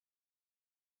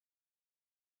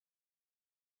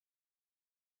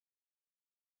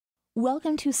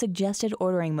Welcome to Suggested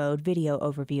Ordering Mode video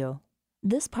overview.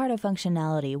 This part of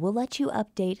functionality will let you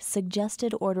update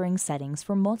suggested ordering settings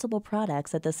for multiple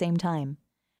products at the same time.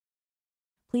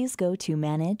 Please go to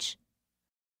Manage,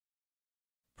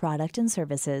 Product and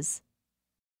Services,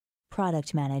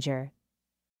 Product Manager.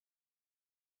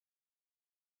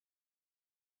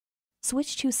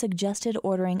 Switch to Suggested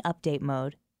Ordering Update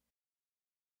mode.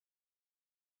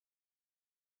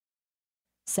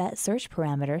 Set search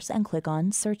parameters and click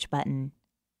on Search button.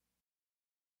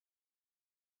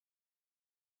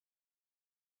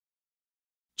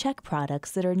 Check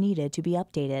products that are needed to be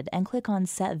updated and click on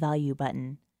Set Value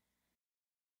button.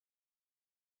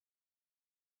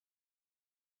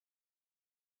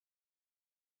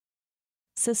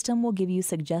 System will give you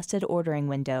Suggested Ordering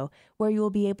window where you will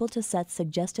be able to set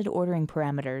suggested ordering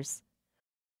parameters.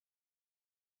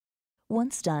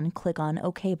 Once done, click on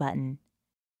OK button.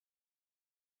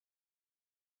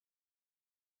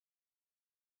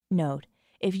 Note: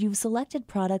 if you've selected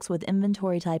products with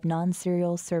inventory type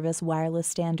non-serial service wireless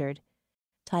standard,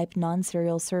 type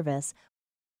non-serial service.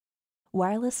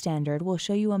 Wireless standard will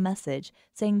show you a message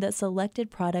saying that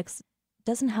selected products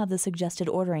doesn't have the suggested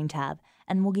ordering tab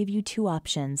and will give you two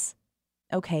options.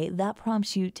 Okay, that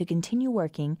prompts you to continue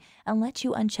working and let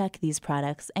you uncheck these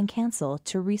products and cancel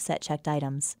to reset checked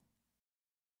items.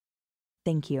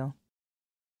 Thank you.